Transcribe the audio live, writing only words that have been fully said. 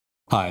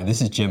Hi,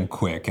 this is Jim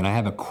Quick, and I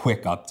have a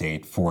quick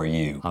update for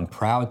you. I'm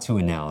proud to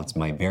announce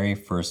my very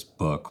first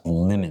book,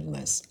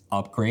 Limitless.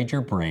 Upgrade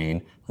your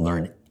brain,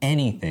 learn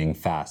anything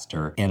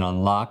faster, and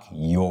unlock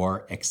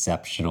your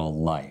exceptional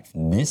life.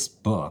 This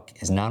book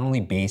is not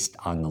only based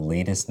on the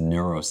latest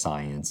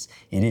neuroscience,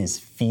 it is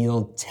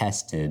field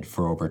tested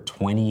for over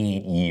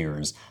 28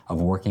 years of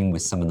working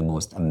with some of the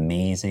most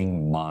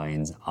amazing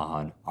minds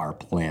on our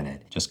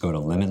planet. Just go to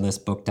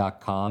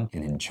limitlessbook.com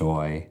and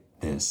enjoy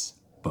this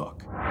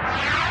book.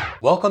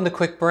 Welcome to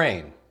Quick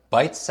Brain,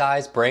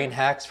 bite-sized brain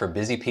hacks for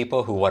busy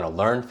people who want to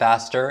learn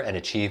faster and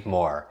achieve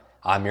more.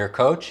 I'm your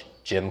coach,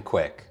 Jim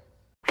Quick.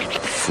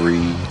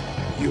 Free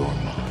your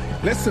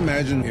mind. Let's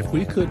imagine if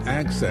we could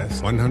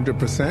access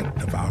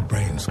 100% of our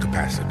brain's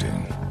capacity.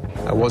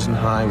 I wasn't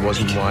high,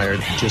 wasn't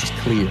wired, just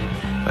clear.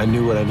 I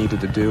knew what I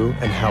needed to do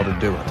and how to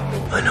do it.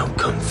 I know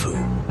Kung Fu.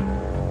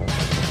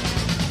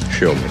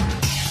 Show me.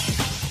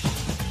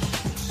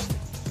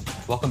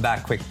 Welcome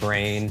back, Quick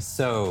Brain.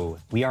 So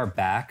we are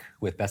back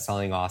with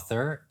best-selling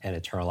author and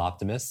eternal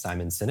optimist,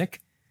 Simon Sinek.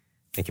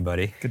 Thank you,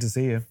 buddy. Good to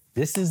see you.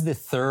 This is the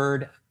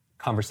third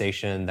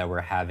conversation that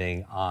we're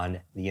having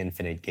on the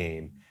infinite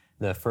game.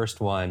 The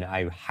first one,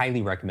 I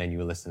highly recommend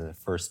you listen to the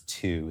first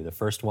two. The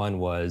first one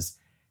was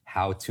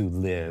how to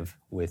live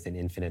with an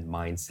infinite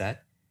mindset.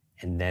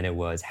 And then it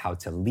was how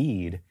to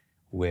lead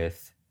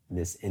with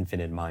this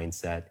infinite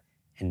mindset.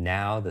 And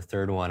now the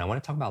third one, I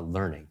want to talk about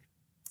learning.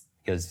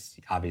 Because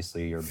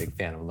obviously you're a big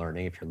fan of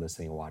learning if you're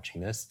listening and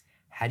watching this.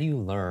 How do you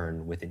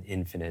learn with an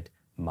infinite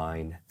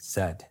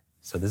mindset?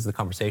 So this is the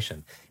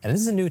conversation. And this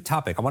is a new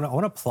topic. I want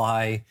to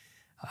apply,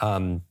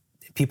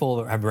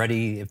 people have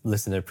already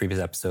listened to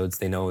previous episodes.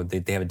 They know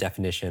they have a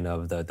definition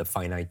of the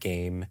finite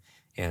game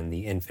and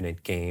the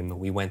infinite game.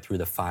 We went through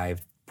the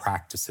 5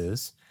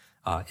 practices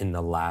in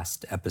the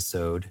last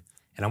episode.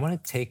 And I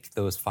want to take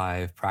those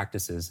 5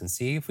 practices and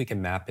see if we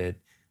can map it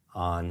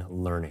on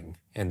learning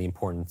and the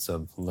importance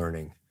of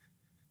learning,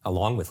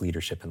 along with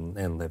leadership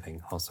and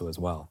living also as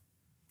well.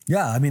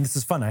 Yeah, I mean, this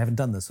is fun. I haven't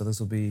done this, so this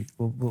will be,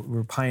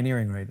 we're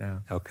pioneering right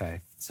now.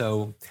 Okay.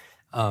 So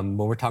when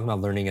we're talking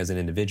about learning as an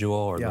individual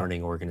or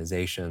learning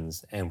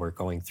organizations, and we're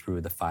going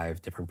through the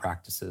 5 different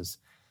practices,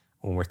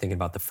 when we're thinking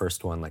about the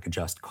first one, like a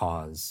just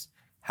cause,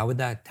 how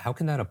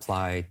can that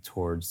apply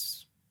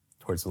towards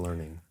the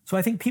learning? So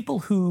I think people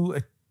who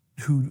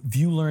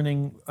view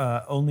learning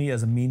only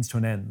as a means to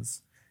an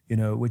ends,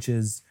 which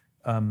is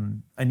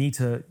I need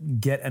to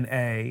get an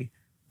A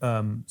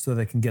so that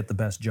I can get the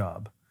best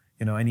job.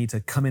 I need to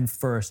come in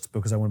first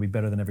because I want to be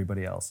better than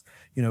everybody else.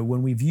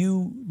 When we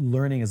view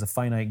learning as a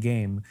finite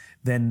game,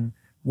 then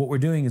what we're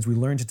doing is we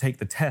learn to take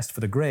the test for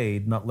the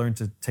grade, not learn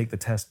to take the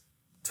test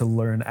to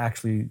learn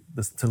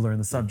to learn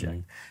the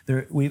subject.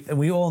 Mm-hmm.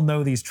 We all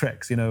know these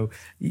tricks.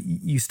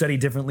 You study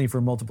differently for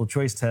a multiple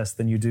choice test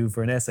than you do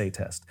for an essay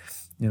test.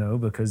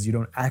 Because you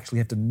don't actually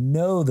have to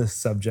know the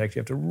subject; you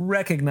have to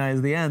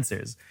recognize the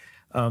answers.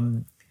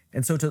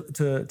 And so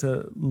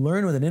to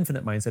learn with an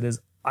infinite mindset is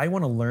I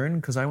want to learn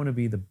because I want to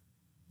be the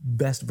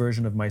best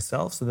version of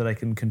myself so that I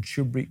can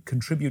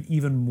contribute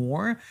even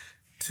more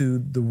to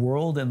the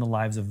world and the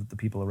lives of the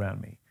people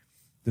around me.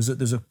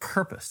 There's a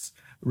purpose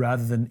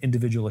rather than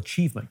individual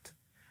achievement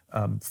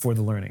for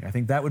the learning. I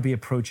think that would be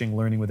approaching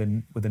learning with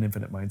an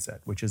infinite mindset,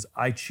 which is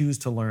I choose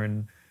to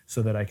learn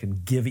so that I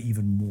can give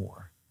even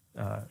more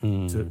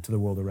to the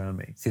world around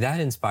me. See,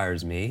 that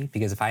inspires me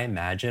because if I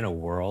imagine a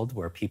world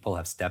where people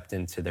have stepped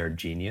into their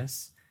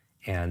genius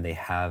and they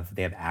have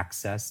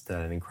access to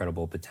an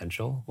incredible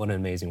potential, what an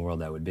amazing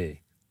world that would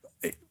be.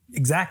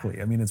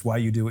 Exactly. I mean, it's why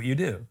you do what you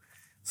do.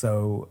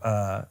 So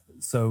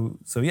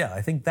yeah,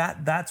 I think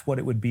that's what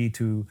it would be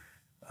to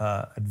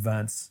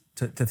advance,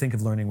 to think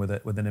of learning with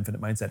an infinite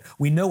mindset.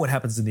 We know what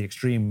happens in the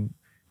extreme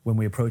when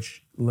we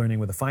approach learning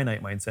with a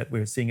finite mindset.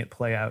 We're seeing it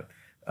play out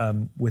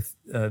with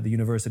the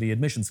university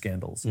admission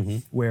scandals,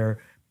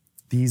 where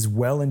these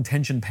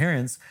well-intentioned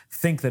parents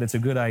think that it's a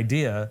good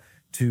idea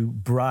to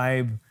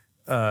bribe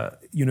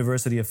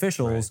university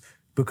officials,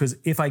 because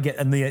if I get,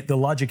 and the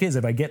logic is,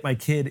 if I get my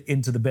kid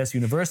into the best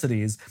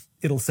universities,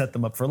 it'll set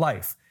them up for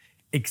life.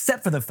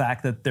 Except for the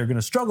fact that they're going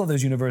to struggle at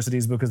those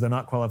universities because they're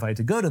not qualified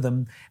to go to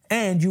them,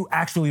 and you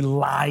actually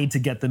lied to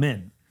get them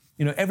in.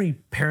 Every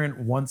parent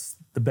wants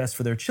the best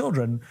for their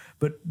children,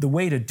 but the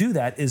way to do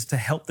that is to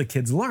help the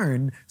kids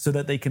learn so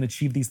that they can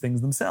achieve these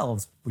things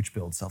themselves, which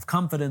builds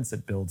self-confidence,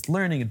 it builds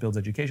learning, it builds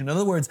education. In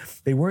other words,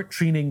 they weren't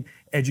treating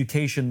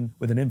education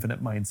with an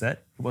infinite mindset.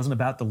 It wasn't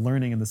about the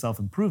learning and the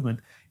self-improvement.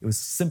 It was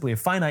simply a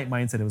finite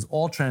mindset. It was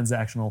all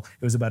transactional.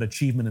 It was about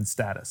achievement and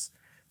status.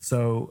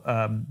 So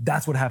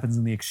that's what happens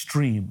in the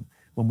extreme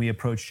when we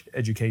approach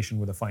education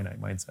with a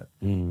finite mindset.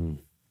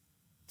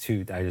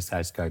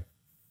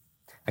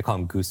 I call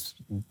them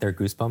they're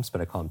goosebumps, but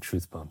I call them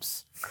truth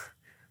bumps.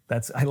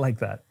 I like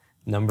that.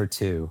 Number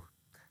 2,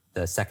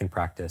 the second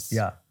practice.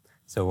 Yeah.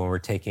 So when we're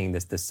taking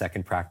this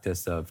second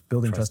practice of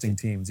building trusting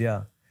teams,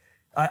 yeah.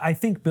 I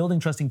think building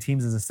trusting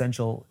teams is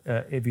essential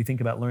if you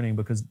think about learning,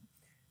 because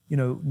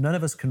none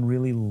of us can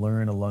really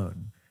learn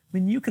alone. I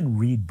mean, you can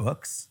read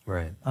books,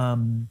 right?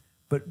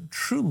 But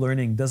true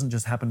learning doesn't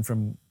just happen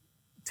from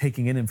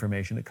taking in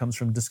information. It comes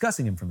from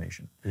discussing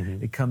information.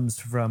 It comes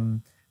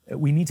from,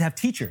 we need to have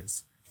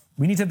teachers.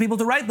 We need to have people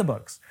to write the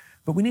books.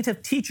 But we need to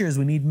have teachers.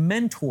 We need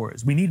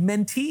mentors. We need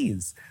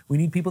mentees. We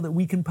need people that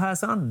we can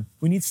pass on.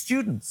 We need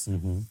students.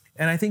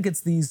 And I think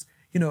it's these,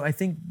 I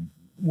think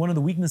one of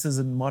the weaknesses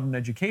in modern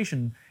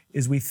education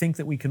is we think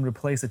that we can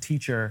replace a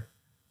teacher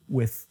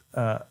with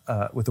a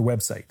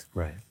website,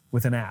 Right.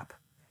 with an app.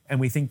 And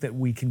we think that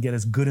we can get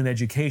as good an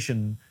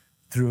education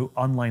through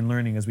online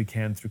learning as we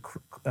can through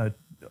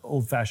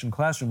old-fashioned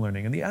classroom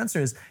learning. And the answer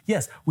is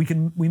yes,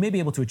 we may be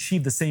able to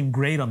achieve the same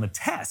grade on the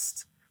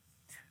test,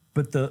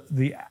 but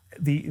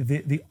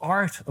the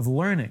art of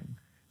learning,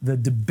 the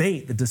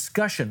debate, the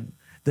discussion,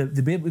 the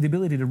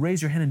ability to raise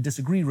your hand and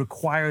disagree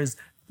requires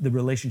the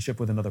relationship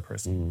with another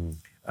person.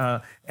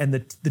 And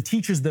the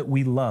teachers that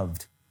we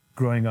loved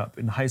growing up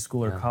in high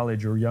school or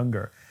college or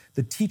younger,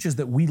 the teachers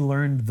that we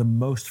learned the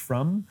most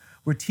from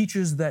were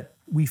teachers that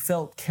we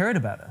felt cared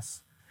about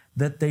us,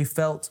 that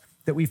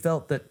we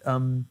felt that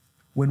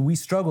when we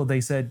struggled,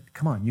 they said,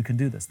 come on, you can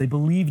do this. They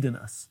believed in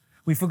us.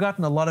 We've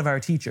forgotten a lot of our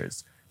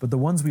teachers, but the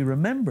ones we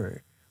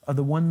remember are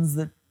the ones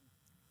that,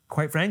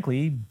 quite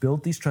frankly,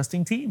 built these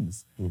trusting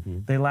teams.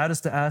 They allowed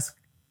us to ask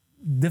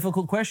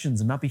difficult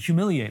questions and not be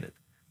humiliated,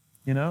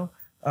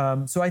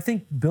 So I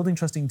think building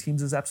trusting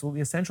teams is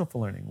absolutely essential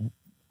for learning.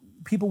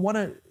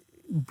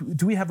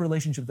 Do we have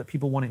relationships that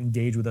people want to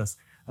engage with us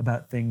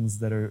about things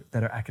that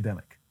are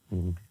academic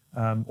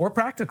or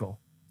practical?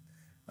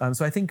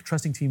 So I think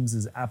trusting teams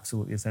is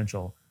absolutely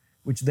essential,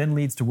 which then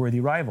leads to worthy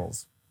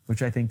rivals,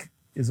 which I think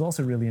is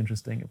also really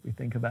interesting if we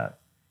think about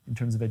in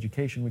terms of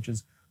education, which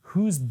is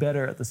who's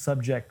better at the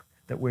subject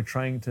that we're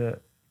trying to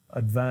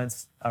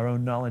advance our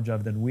own knowledge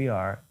of than we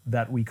are,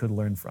 that we could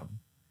learn from,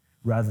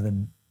 rather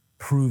than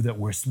prove that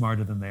we're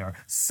smarter than they are,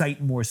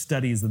 cite more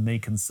studies than they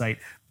can cite,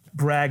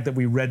 brag that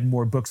we read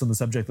more books on the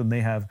subject than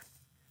they have.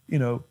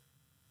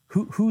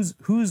 Who's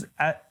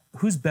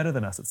better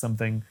than us at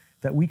something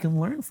that we can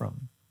learn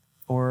from,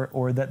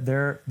 or that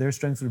their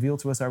strengths reveal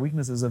to us our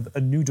weaknesses of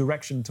a new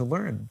direction to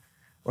learn,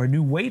 or a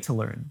new way to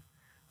learn.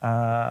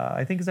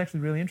 I think is actually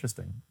really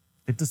interesting.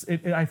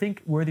 I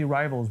think worthy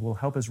rivals will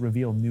help us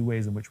reveal new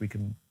ways in which we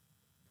can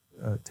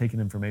take in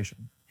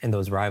information. And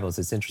those rivals,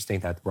 it's interesting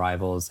that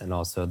rivals and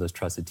also those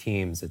trusted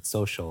teams, it's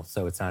social.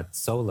 So it's not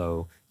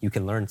solo. You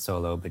can learn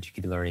solo, but you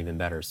can learn even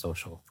better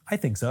social. I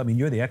think so. I mean,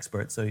 you're the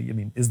expert. So,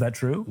 is that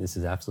true? This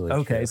is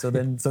absolutely true. Okay, so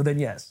then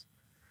yes.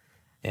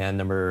 And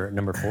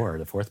number 4,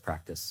 the fourth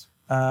practice.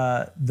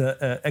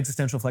 The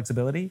existential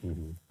flexibility.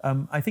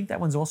 I think that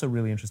one's also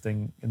really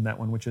interesting in that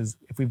one, which is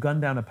if we've gone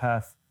down a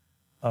path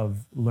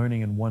of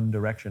learning in one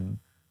direction,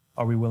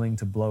 are we willing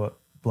to blow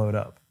it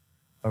up?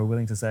 Are we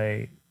willing to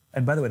say,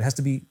 and by the way, it has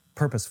to be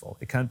purposeful.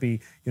 It can't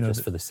be,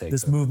 just for the sake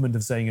this of movement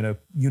of saying,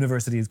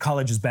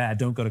 college is bad,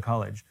 don't go to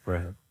college.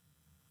 Right.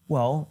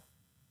 Well,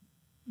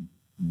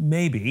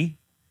 maybe,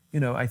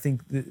 I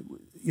think, do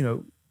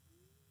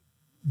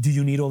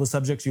you need all the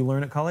subjects you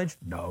learn at college?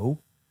 No.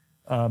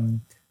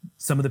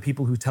 Some of the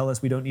people who tell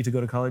us we don't need to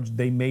go to college,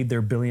 they made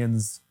their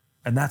billions,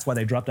 and that's why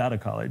they dropped out of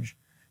college,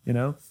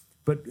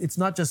 But it's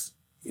not just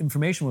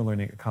information we're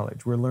learning at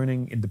college. We're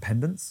learning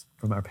independence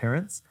from our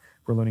parents.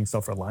 We're learning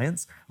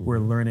self-reliance. We're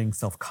learning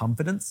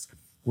self-confidence.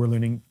 We're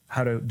learning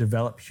how to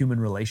develop human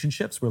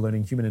relationships. We're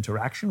learning human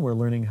interaction. We're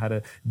learning how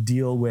to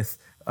deal with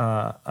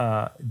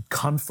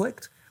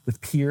conflict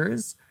with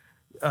peers.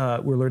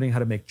 We're learning how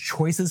to make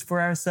choices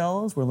for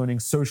ourselves. We're learning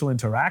social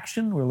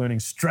interaction. We're learning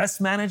stress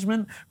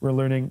management. We're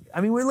learning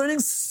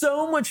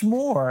so much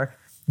more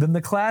than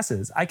the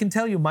classes. I can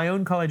tell you my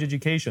own college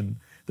education,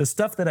 the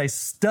stuff that I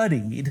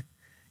studied,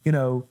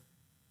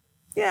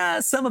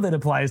 some of it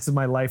applies to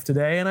my life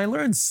today, and I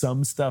learned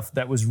some stuff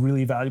that was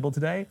really valuable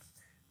today.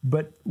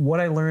 But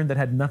what I learned that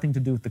had nothing to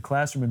do with the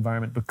classroom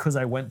environment because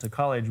I went to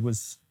college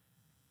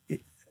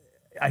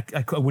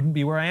I wouldn't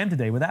be where I am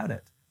today without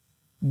it.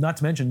 Not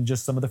to mention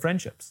just some of the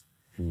friendships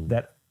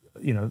that,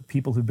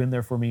 people who've been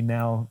there for me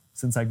now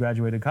since I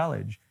graduated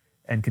college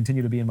and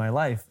continue to be in my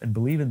life and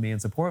believe in me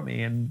and support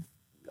me and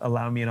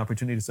allow me an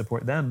opportunity to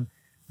support them.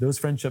 Those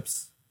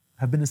friendships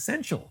have been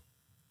essential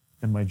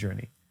in my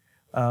journey.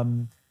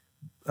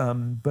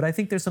 But I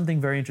think there's something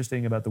very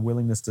interesting about the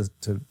willingness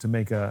to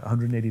make a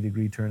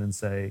 180-degree turn and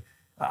say,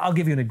 I'll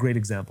give you a great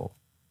example.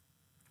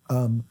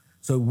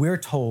 So we're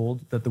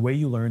told that the way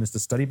you learn is to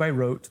study by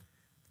rote,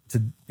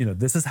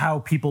 this is how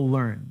people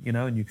learn,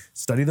 and you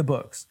study the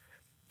books.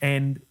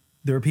 And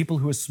there are people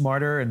who are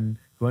smarter and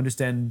who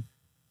understand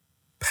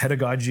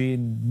pedagogy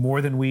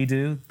more than we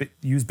do,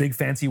 use big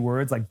fancy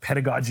words like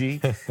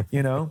pedagogy,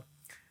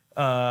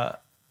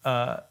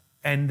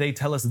 and they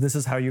tell us this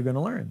is how you're going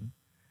to learn.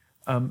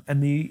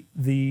 And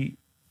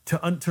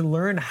to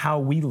learn how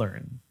we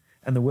learn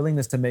and the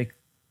willingness to make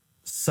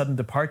sudden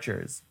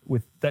departures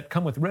that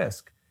come with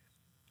risk,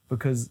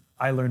 because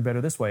I learned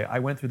better this way. I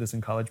went through this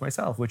in college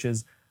myself, which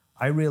is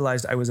I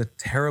realized I was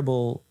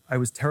terrible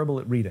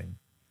at reading.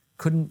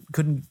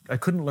 I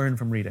couldn't learn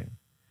from reading.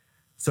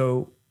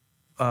 So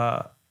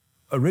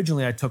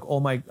originally I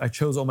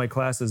chose all my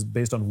classes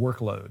based on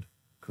workload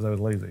because I was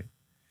lazy.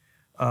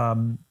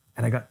 And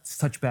I got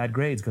such bad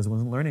grades because I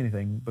wasn't learning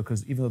anything,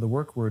 because even though the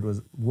workload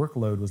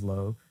was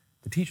low,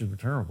 the teachers were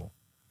terrible.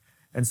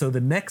 And so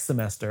the next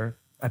semester,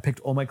 I picked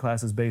all my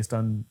classes based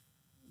on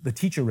the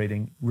teacher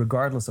rating,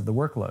 regardless of the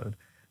workload.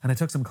 And I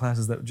took some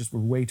classes that just were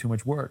way too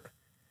much work.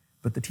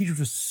 But the teachers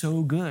were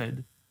so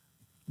good,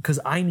 because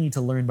I need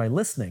to learn by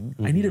listening.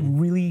 I needed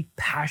really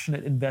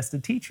passionate,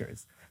 invested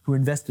teachers who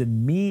invested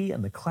in me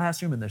and the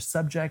classroom and their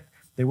subject.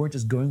 They weren't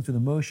just going through the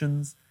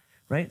motions,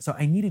 right? So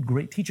I needed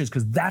great teachers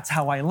because that's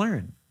how I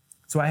learn.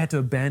 So I had to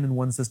abandon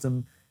one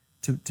system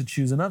to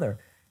choose another.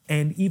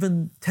 And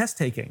even test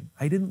taking,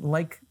 I didn't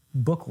like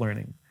book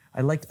learning.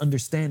 I liked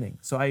understanding.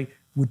 So I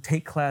would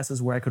take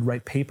classes where I could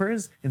write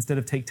papers instead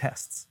of take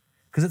tests,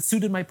 because it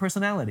suited my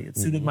personality. It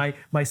suited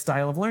my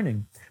style of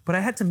learning. But I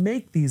had to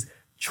make these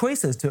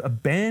choices to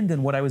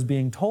abandon what I was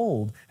being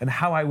told and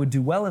how I would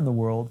do well in the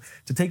world,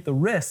 to take the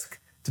risk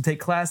to take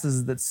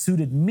classes that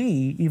suited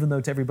me, even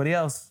though to everybody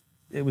else,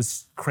 it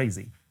was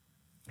crazy.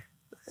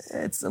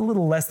 It's a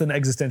little less than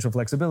existential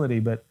flexibility,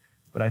 but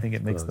I think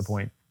it makes the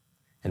point.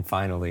 And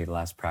finally,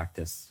 last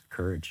practice,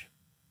 courage.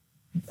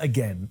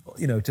 Again,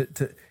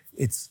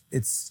 it's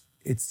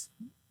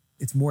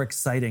more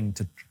exciting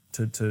to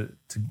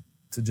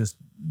just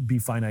be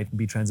finite and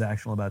be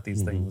transactional about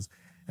these things,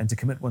 and to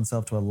commit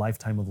oneself to a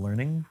lifetime of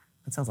learning.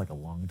 That sounds like a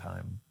long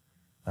time.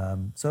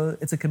 So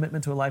it's a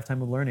commitment to a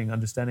lifetime of learning,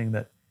 understanding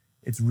that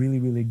it's really,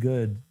 really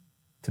good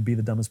to be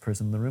the dumbest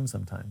person in the room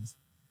sometimes.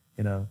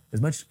 As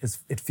much as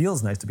it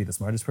feels nice to be the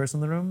smartest person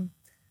in the room,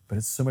 but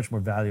it's so much more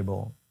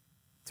valuable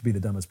to be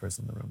the dumbest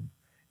person in the room.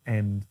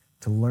 And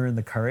to learn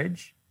the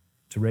courage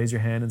to raise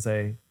your hand and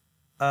say,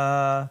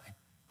 I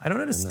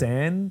don't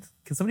understand.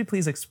 Can somebody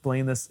please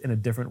explain this in a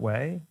different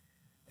way?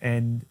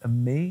 And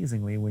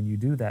amazingly, when you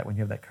do that, when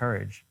you have that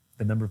courage,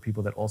 the number of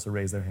people that also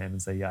raise their hand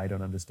and say, yeah, I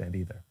don't understand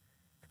either.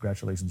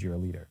 Congratulations, you're a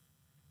leader.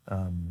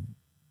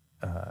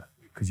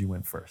 Because you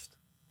went first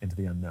into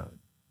the unknown.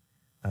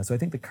 So I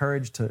think the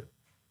courage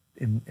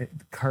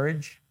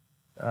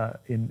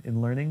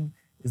in learning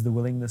is the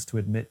willingness to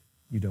admit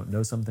you don't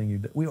know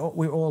something. We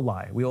all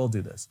lie. We all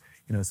do this.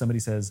 Somebody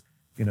says,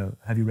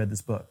 have you read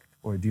this book?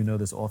 Or do you know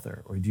this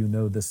author? Or do you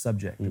know this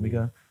subject? And we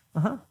go,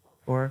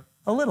 or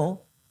a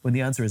little, when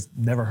the answer is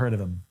never heard of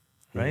him,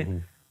 right?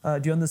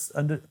 Have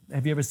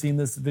you ever seen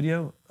this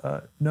video?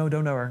 No,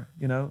 don't know her,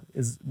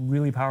 is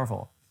really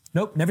powerful.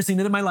 Nope, never seen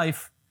it in my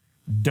life.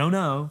 Don't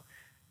know.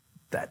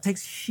 That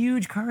takes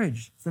huge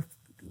courage.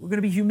 We're going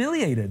to be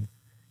humiliated.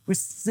 We're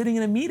sitting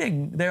in a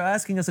meeting. They're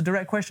asking us a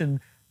direct question.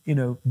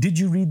 Did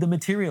you read the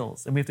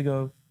materials? And we have to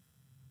go,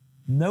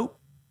 nope.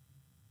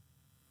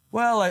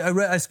 Well,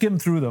 I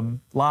skimmed through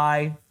them.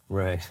 Lie.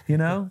 Right.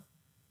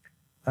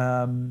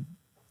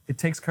 It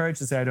takes courage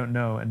to say, I don't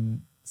know.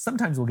 And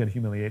sometimes we'll get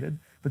humiliated,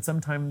 but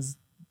sometimes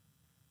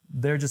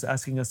they're just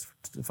asking us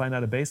to find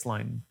out a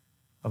baseline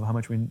of how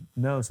much we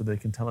know so they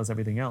can tell us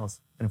everything else.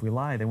 And if we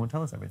lie, they won't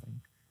tell us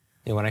everything.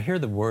 When I hear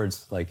the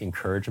words like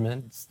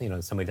encouragement,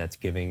 somebody that's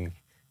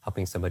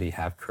helping somebody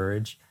have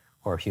courage,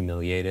 or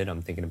humiliated,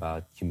 I'm thinking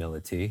about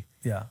humility.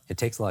 Yeah. It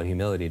takes a lot of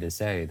humility to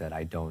say that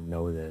I don't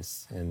know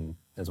this, and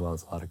as well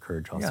as a lot of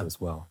courage also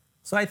as well.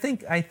 So I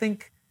think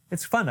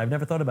it's fun. I've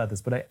never thought about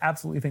this, but I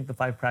absolutely think the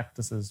 5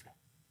 practices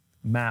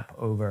map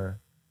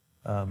over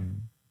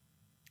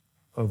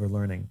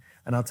learning.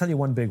 And I'll tell you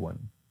one big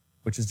one,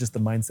 which is just the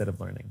mindset of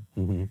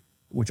learning,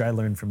 which I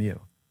learned from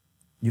you.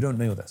 You don't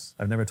know this.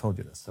 I've never told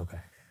you this. Okay.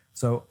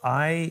 So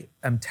I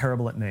am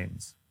terrible at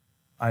names.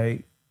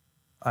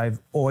 I've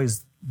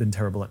always been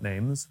terrible at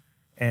names,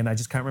 and I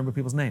just can't remember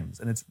people's names.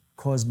 And it's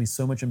caused me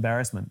so much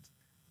embarrassment,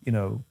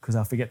 because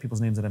I'll forget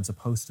people's names that I'm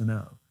supposed to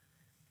know.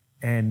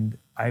 And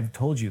I've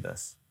told you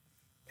this.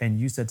 And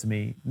you said to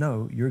me,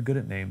 no, you're good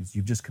at names.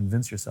 You've just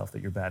convinced yourself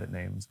that you're bad at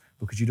names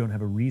because you don't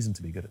have a reason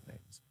to be good at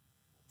names.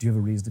 Do you have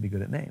a reason to be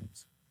good at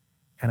names?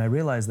 And I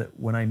realized that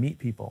when I meet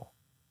people,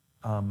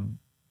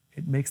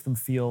 it makes them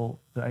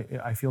feel that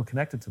I feel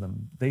connected to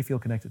them. They feel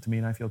connected to me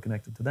and I feel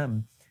connected to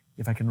them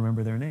if I can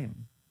remember their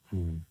name.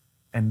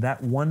 And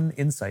that one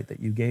insight that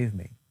you gave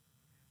me,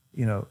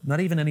 not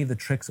even any of the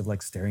tricks of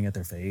like staring at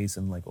their face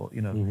and like,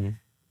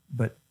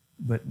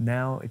 but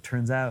now it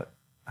turns out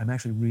I'm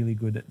actually really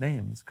good at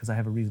names because I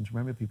have a reason to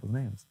remember people's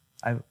names.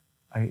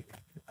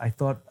 I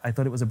thought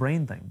it was a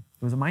brain thing.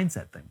 It was a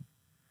mindset thing.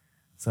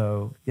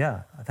 So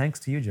yeah, thanks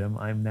to you, Jim,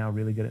 I'm now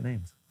really good at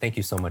names. Thank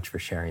you so much for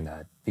sharing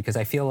that, because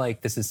I feel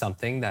like this is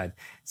something that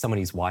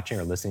somebody's watching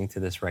or listening to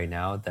this right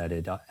now, that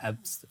it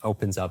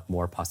opens up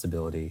more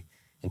possibility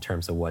in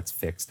terms of what's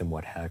fixed and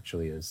what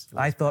actually is.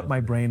 I thought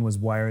my brain was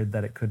wired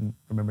that it couldn't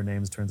remember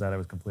names. Turns out I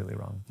was completely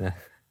wrong.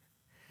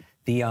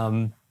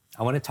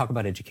 I want to talk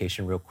about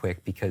education real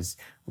quick, because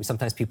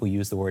sometimes people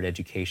use the word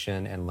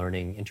education and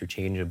learning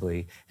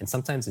interchangeably, and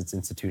sometimes it's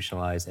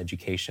institutionalized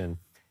education.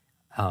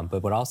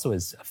 But what also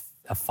is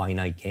a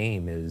finite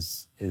game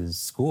is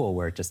school,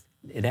 where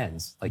it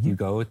ends. Like you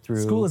go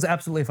through. School is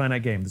absolutely a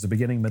finite game. There's a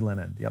beginning, middle,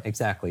 and end. Yep.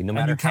 Exactly. No and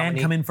matter you can how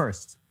many, come in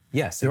first.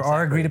 Yes, There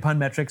are exactly. agreed upon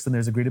metrics and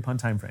there's agreed upon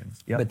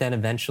timeframes. Yep. But then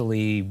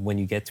eventually, when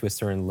you get to a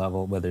certain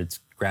level, whether it's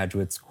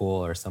graduate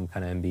school or some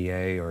kind of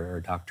MBA or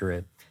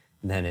doctorate,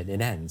 then it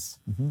ends,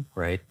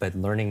 right? But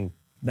learning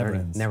Never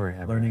ends. Never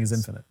ever Learning is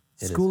ends. infinite.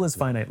 It School is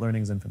infinite. finite.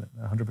 Learning is infinite.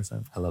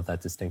 100%. I love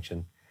that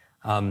distinction.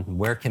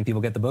 Where can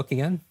people get the book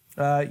again?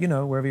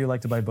 Wherever you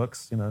like to buy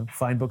books,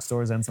 fine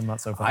bookstores and some not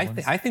so fine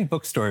ones. I think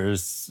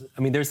bookstores,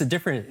 I mean, there's a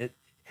different...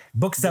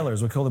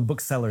 Booksellers, we call them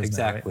booksellers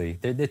Exactly.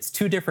 now, right? It's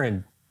two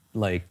different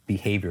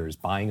behaviors,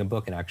 buying a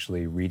book and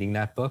actually reading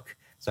that book.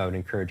 So I would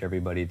encourage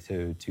everybody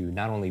to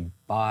not only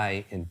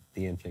buy in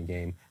The Infinite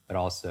Game, but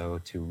also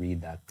to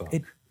read that book.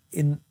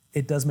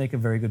 It does make a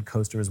very good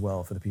coaster as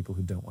well for the people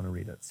who don't want to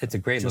read it. So It's a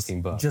great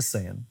looking book. Just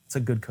saying, it's a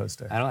good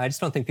coaster. I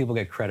just don't think people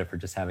get credit for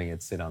just having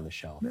it sit on the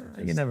shelf.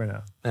 You never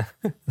know.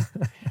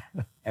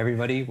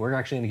 Everybody, we're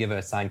actually going to give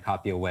a signed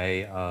copy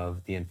away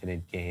of The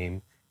Infinite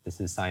Game. This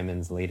is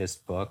Simon's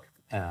latest book.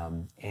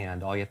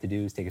 And all you have to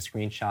do is take a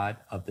screenshot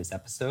of this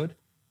episode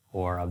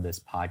or of this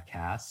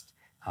podcast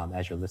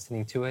as you're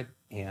listening to it,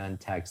 and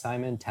tag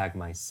Simon, tag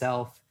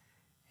myself,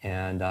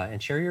 and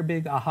share your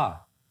big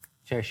aha.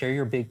 Share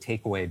your big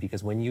takeaway,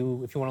 because if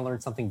you want to learn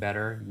something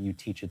better, you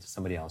teach it to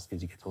somebody else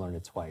because you get to learn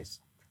it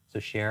twice. So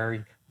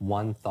share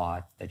one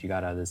thought that you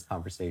got out of this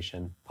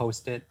conversation,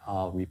 post it.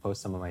 I'll repost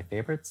some of my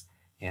favorites,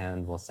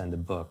 and we'll send a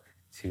book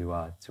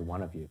to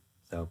one of you.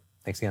 So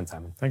thanks again,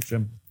 Simon. Thanks,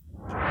 Jim.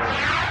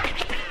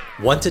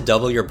 Want to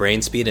double your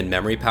brain speed and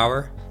memory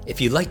power? If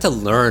you'd like to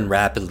learn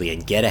rapidly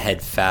and get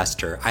ahead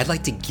faster, I'd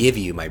like to give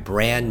you my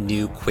brand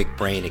new Quick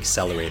Brain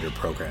Accelerator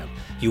program.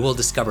 You will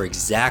discover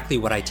exactly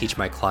what I teach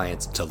my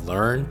clients to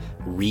learn,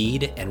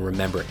 read, and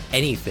remember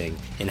anything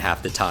in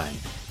half the time.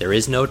 There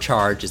is no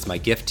charge. It's my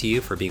gift to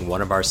you for being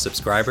one of our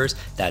subscribers.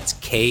 That's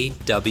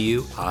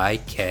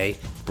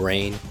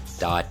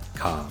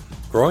kwikbrain.com.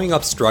 Growing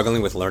up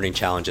struggling with learning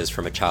challenges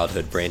from a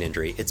childhood brain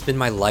injury, it's been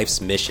my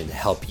life's mission to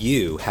help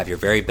you have your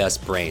very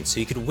best brain so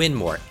you can win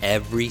more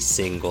every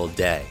single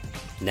day.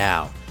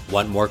 Now,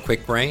 want more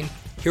Quick Brain?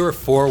 Here are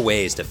 4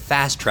 ways to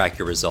fast track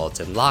your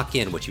results and lock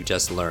in what you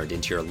just learned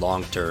into your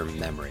long-term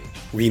memory.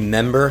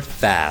 Remember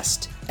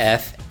fast,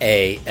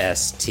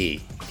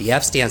 F-A-S-T. The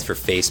F stands for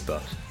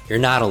Facebook. You're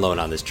not alone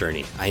on this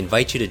journey. I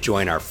invite you to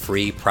join our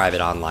free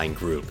private online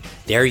group.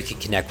 There you can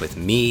connect with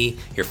me,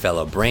 your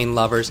fellow brain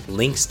lovers,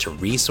 links to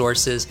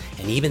resources,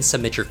 and even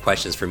submit your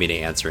questions for me to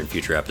answer in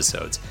future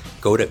episodes.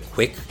 Go to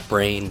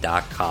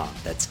quickbrain.com.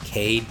 That's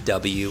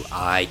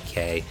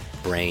K-W-I-K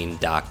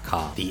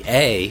brain.com. The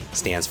A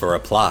stands for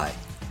apply.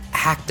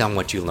 Act on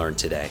what you learned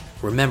today.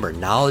 Remember,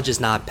 knowledge is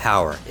not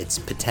power, it's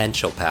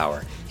potential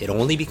power. It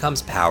only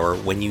becomes power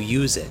when you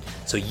use it.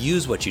 So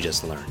use what you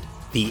just learned.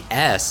 The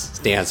S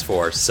stands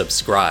for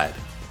subscribe.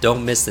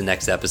 Don't miss the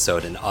next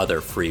episode and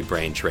other free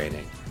brain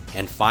training.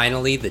 And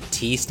finally, the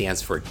T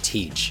stands for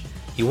teach.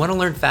 You want to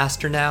learn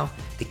faster now?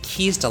 The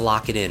key is to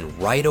lock it in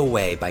right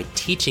away by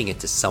teaching it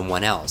to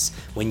someone else.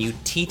 When you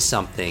teach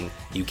something,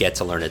 you get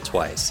to learn it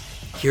twice.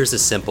 Here's a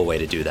simple way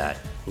to do that.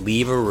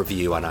 Leave a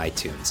review on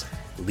iTunes.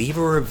 Leave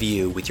a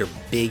review with your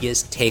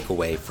biggest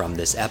takeaway from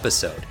this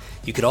episode.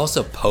 You could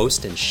also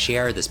post and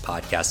share this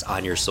podcast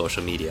on your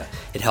social media.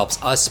 It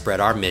helps us spread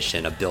our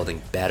mission of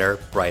building better,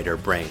 brighter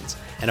brains.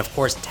 And of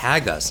course,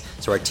 tag us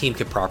so our team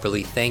can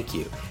properly thank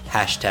you.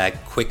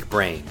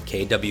 #QuickBrain,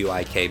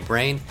 K-W-I-K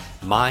brain.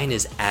 Mine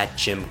is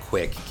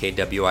 @JimQuick,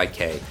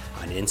 K-W-I-K,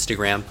 on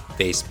Instagram,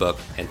 Facebook,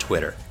 and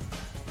Twitter.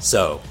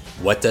 So,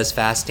 what does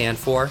FAST stand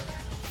for?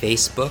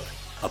 Facebook,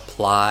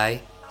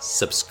 apply,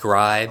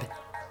 subscribe,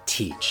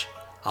 teach.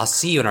 I'll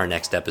see you in our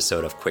next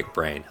episode of Quick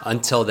Brain.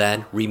 Until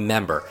then,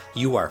 remember,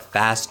 you are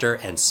faster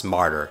and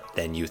smarter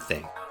than you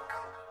think.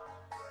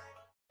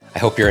 I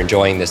hope you're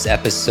enjoying this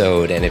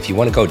episode, and if you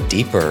want to go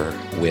deeper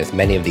with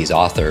many of these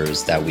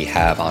authors that we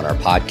have on our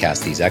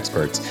podcast, these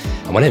experts,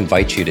 I want to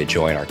invite you to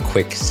join our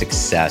Quick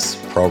Success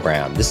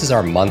program. This is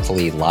our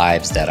monthly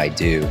lives that I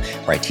do,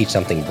 where I teach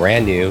something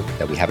brand new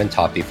that we haven't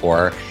taught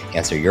before,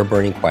 answer your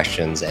burning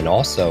questions, and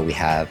also we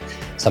have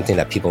something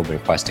that people have been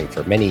requesting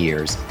for many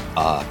years,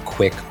 a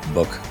Quick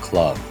Book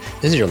Club.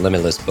 This is your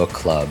limitless book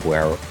club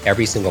where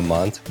every single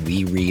month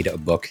we read a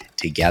book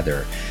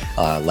together,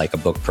 like a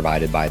book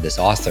provided by this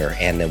author.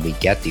 And then we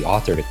get the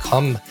author to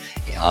come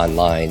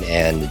online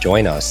and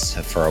join us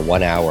for a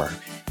 1 hour,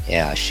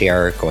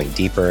 share going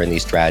deeper in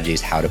these strategies,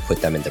 how to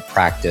put them into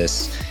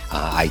practice.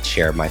 I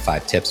share my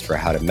 5 tips for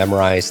how to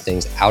memorize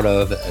things out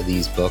of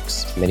these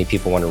books. Many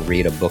people want to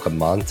read a book a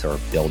month or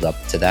build up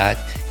to that,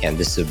 and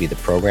this would be the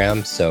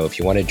program. So if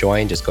you want to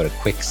join, just go to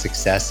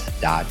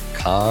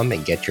quicksuccess.com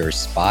and get your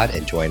spot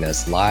and join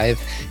us live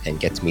and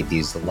get to meet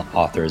these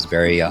authors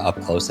very up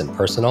close and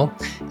personal.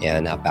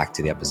 And back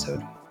to the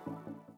episode.